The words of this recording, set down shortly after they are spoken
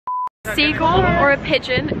Seagull or a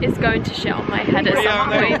pigeon is going to shit on my head at some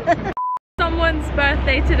point. Someone's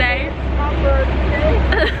birthday today.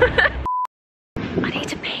 I need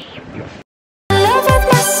to pee.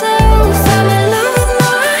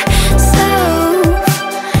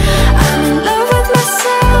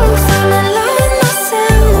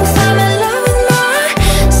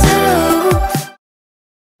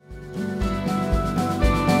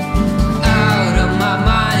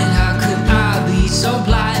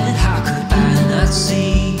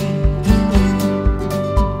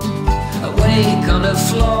 On the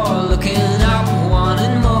floor, looking up,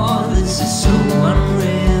 wanting more. This is so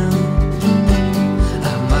unreal. I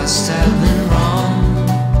must have been wrong,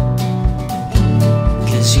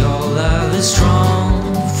 'cause your love is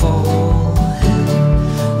strong for him.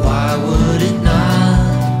 Why would it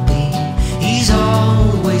not be? He's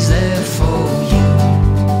always there for you.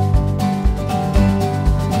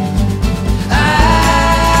 I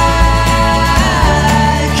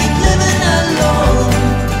keep living alone.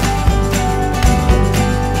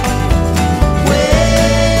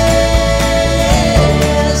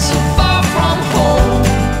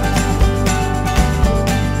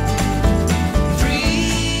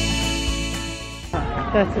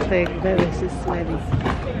 That's the thing, Venice is smelly.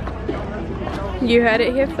 You heard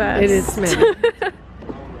it here first. It is smelly.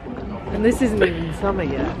 And this isn't even summer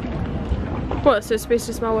yet. What, so it's supposed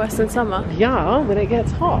to smell worse than summer? Yeah, when it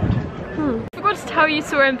gets hot. I forgot to tell you,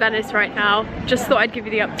 so we're in Venice right now. Just thought I'd give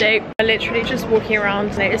you the update. I'm literally just walking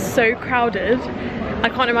around and it is so crowded. I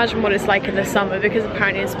can't imagine what it's like in the summer because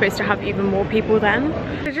apparently it's supposed to have even more people then.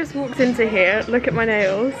 I just walked into here, look at my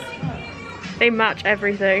nails. They match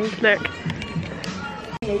everything, look.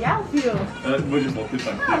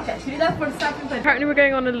 Apparently we're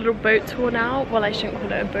going on a little boat tour now. Well, I shouldn't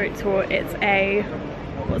call it a boat tour, it's a,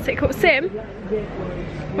 what's it called? Sim?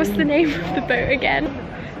 What's the name of the boat again?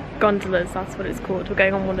 Gondolas, that's what it's called. We're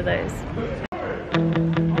going on one of those.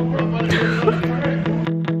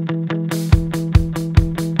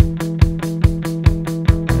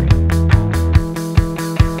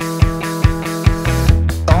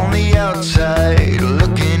 On the outside,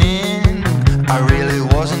 looking in, I really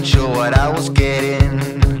wasn't sure what I was getting.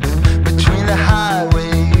 Between the high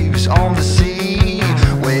waves on the sea,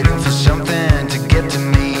 waiting for something to get to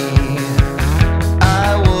me.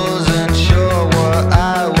 I wasn't sure what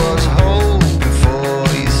I was hoping for,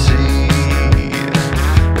 you see.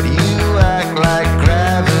 But you act like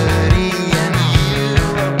gravity and you.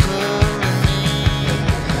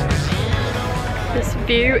 This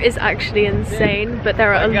view is actually insane, but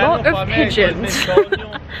there are a lot of pigeons.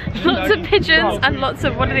 Lots of pigeons and lots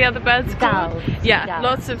of, what are the other birds called? Yeah,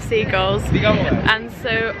 lots of seagulls. And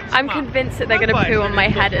so I'm convinced that they're going to poo on my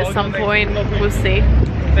head at some point. We'll see.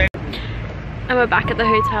 And we're back at the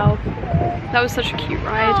hotel. That was such a cute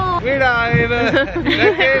ride. Yeah, it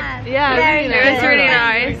was really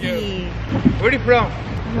nice. Where are you from?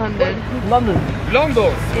 London.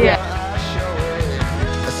 London? Yeah.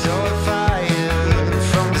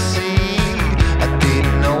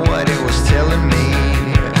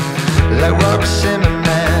 Like Robert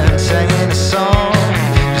Zimmerman singing a song,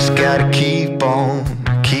 just gotta keep on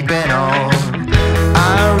keeping on.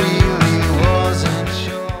 I really wasn't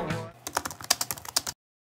sure.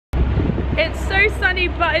 It's so sunny,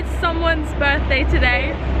 but it's someone's birthday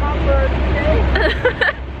today. I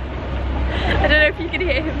don't know if you can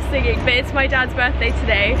hear him singing, but it's my dad's birthday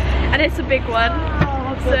today, and it's a big one.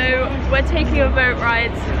 So we're taking a boat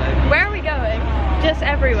ride. Where are we going? Just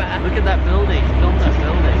everywhere. Look at that building. Film that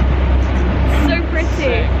building. So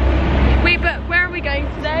pretty. Wait, but where are we going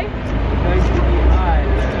today? We're going to the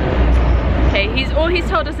island. Okay, all he's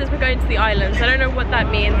told us is we're going to the islands. I don't know what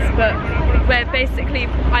that means, but we're basically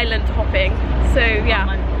island hopping. So yeah,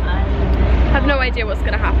 I have no idea what's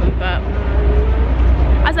going to happen, but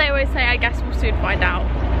as I always say, I guess we'll soon find out.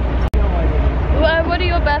 What are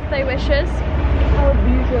your birthday wishes? How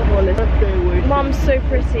beautiful is birthday wish? Mom's so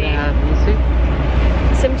pretty. Yeah, you see?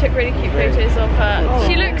 Sim took really cute photos of her. Oh.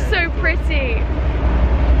 She looks so pretty.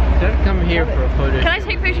 Don't come here for a photo. Can I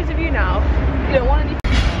take photos of you now? You don't want any.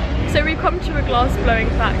 So we've come to a glass blowing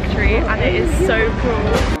factory and it is so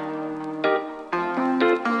cool.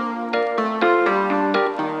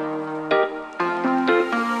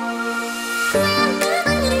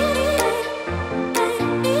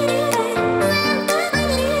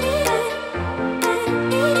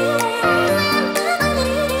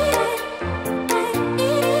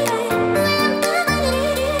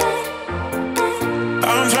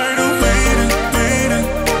 I'm tired of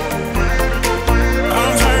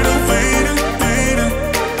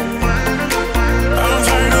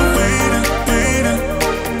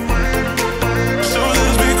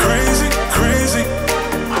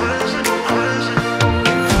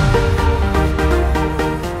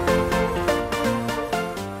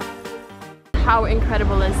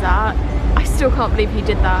still can't believe he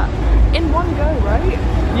did that. In one go, right?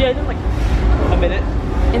 Yeah, just like a minute.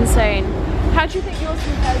 Insane. How do you think yours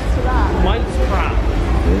compares to that? Mine's crap.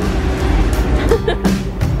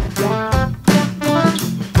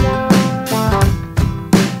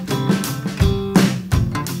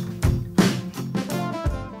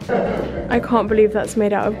 I can't believe that's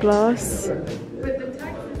made out of glass.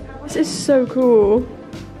 This is so cool.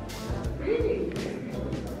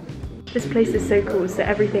 This place is so cool, so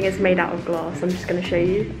everything is made out of glass. I'm just gonna show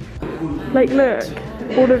you. Like look,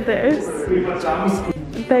 all of this.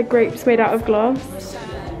 They're grapes made out of glass.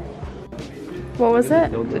 What was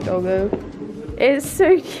it? The doggo. It's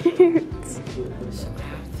so cute.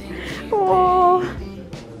 Oh.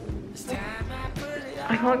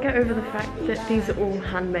 I can't get over the fact that these are all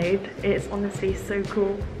handmade. It's honestly so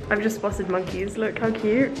cool. I've just spotted monkeys. Look how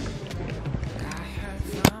cute.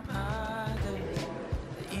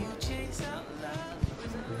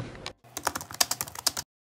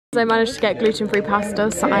 I managed to get gluten-free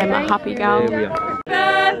pasta, so I'm a happy gal.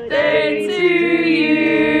 Birthday to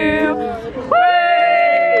you!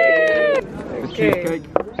 The cheesecake.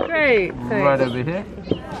 Great. Right over here.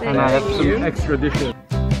 And I have some extra dishes.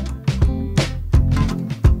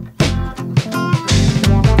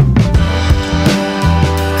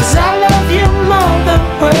 Cause I love you more than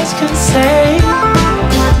words can say.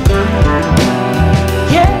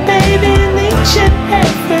 Yeah, baby, in each and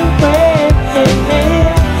every way.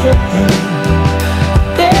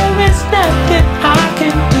 There is nothing I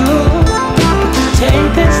can do to take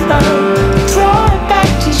this love, draw it back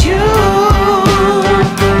to you.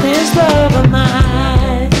 This love of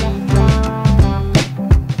mine,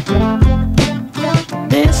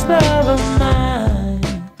 this love of mine.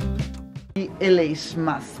 A lace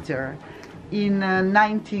master. In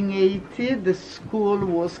 1980, the school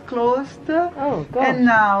was closed, and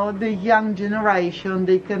now the young generation,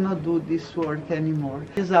 they cannot do this work anymore.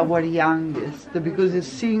 He's our youngest, because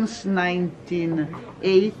since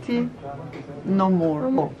 1980, no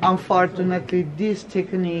more. Unfortunately, this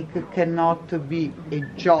technique cannot be a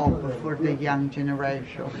job for the young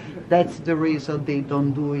generation. That's the reason they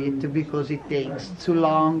don't do it, because it takes too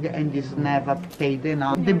long and is never paid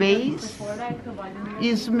enough. The base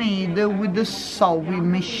is made with the sewing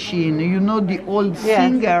machine, you know, the old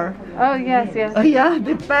singer. Oh yes, yes. Oh yeah,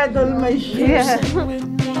 the pedal machine. Yeah.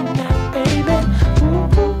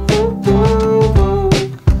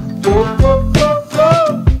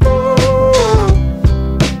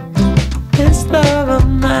 This love of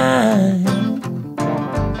mine.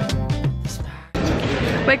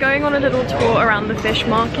 We're going on a little tour around the fish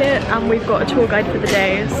market, and we've got a tour guide for the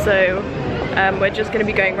day, so we're just going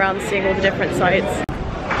to be going around seeing all the different sites.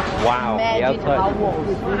 Wow. Imagine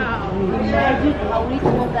how rich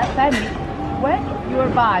was that time when you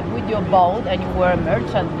arrived with your boat and you were a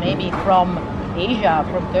merchant, maybe from Asia,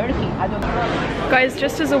 from Turkey, I don't know. Guys,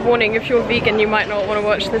 just as a warning, if you're vegan, you might not want to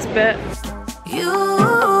watch this bit. You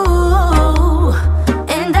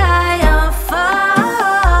and I are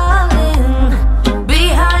falling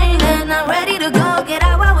behind, and I'm ready to go. Get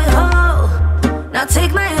out while we hold. Now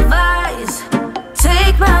take my advice.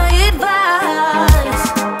 Take my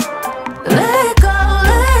advice. Let go,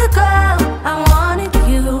 let go. I wanted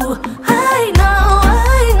you. I know.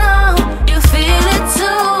 You feel it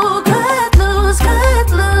too. Cut loose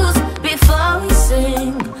before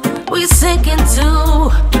we sink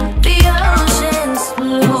into the ocean's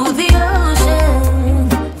blue. The ocean.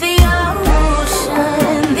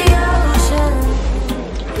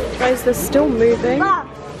 Guys, they're still moving.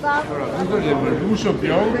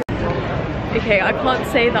 Okay, I can't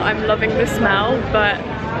say that I'm loving the smell, but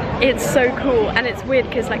it's so cool, and it's weird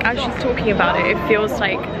because like as she's talking about it, it feels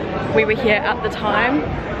like we were here at the time.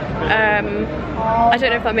 I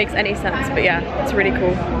don't know if that makes any sense, but yeah, it's really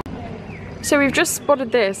cool. So we've just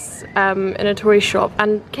spotted this in a toy shop,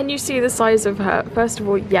 and can you see the size of her? First of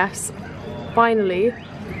all, yes, finally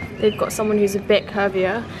they've got someone who's a bit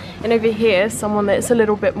curvier, and over here someone that's a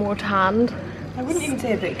little bit more tanned. I wouldn't even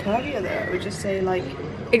say a bit curvier though, I would just say like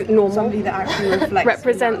normal. Somebody that actually reflects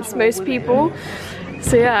represents most women. people.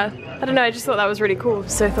 So yeah, I don't know, I just thought that was really cool,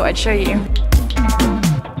 so I thought I'd show you.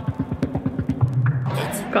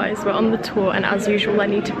 Guys, we're on the tour, and as usual I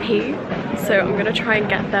need to pee, so I'm gonna try and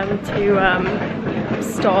get them to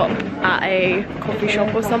stop at a coffee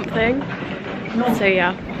shop or something. So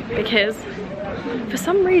yeah, because for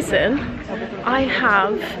some reason I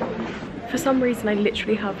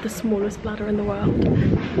literally have the smallest bladder in the world.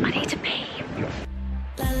 I need to pee.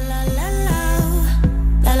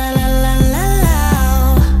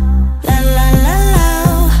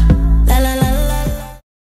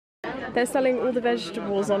 They're selling all the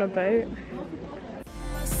vegetables on a boat.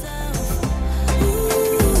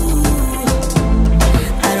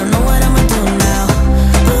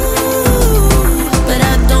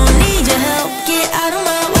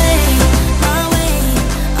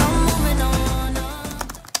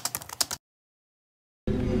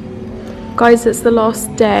 Guys, it's the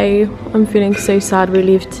last day. I'm feeling so sad we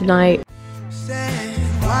leave tonight.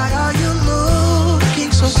 Why are you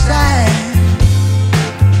looking so sad?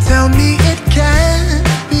 Tell me it can't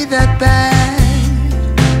be that bad.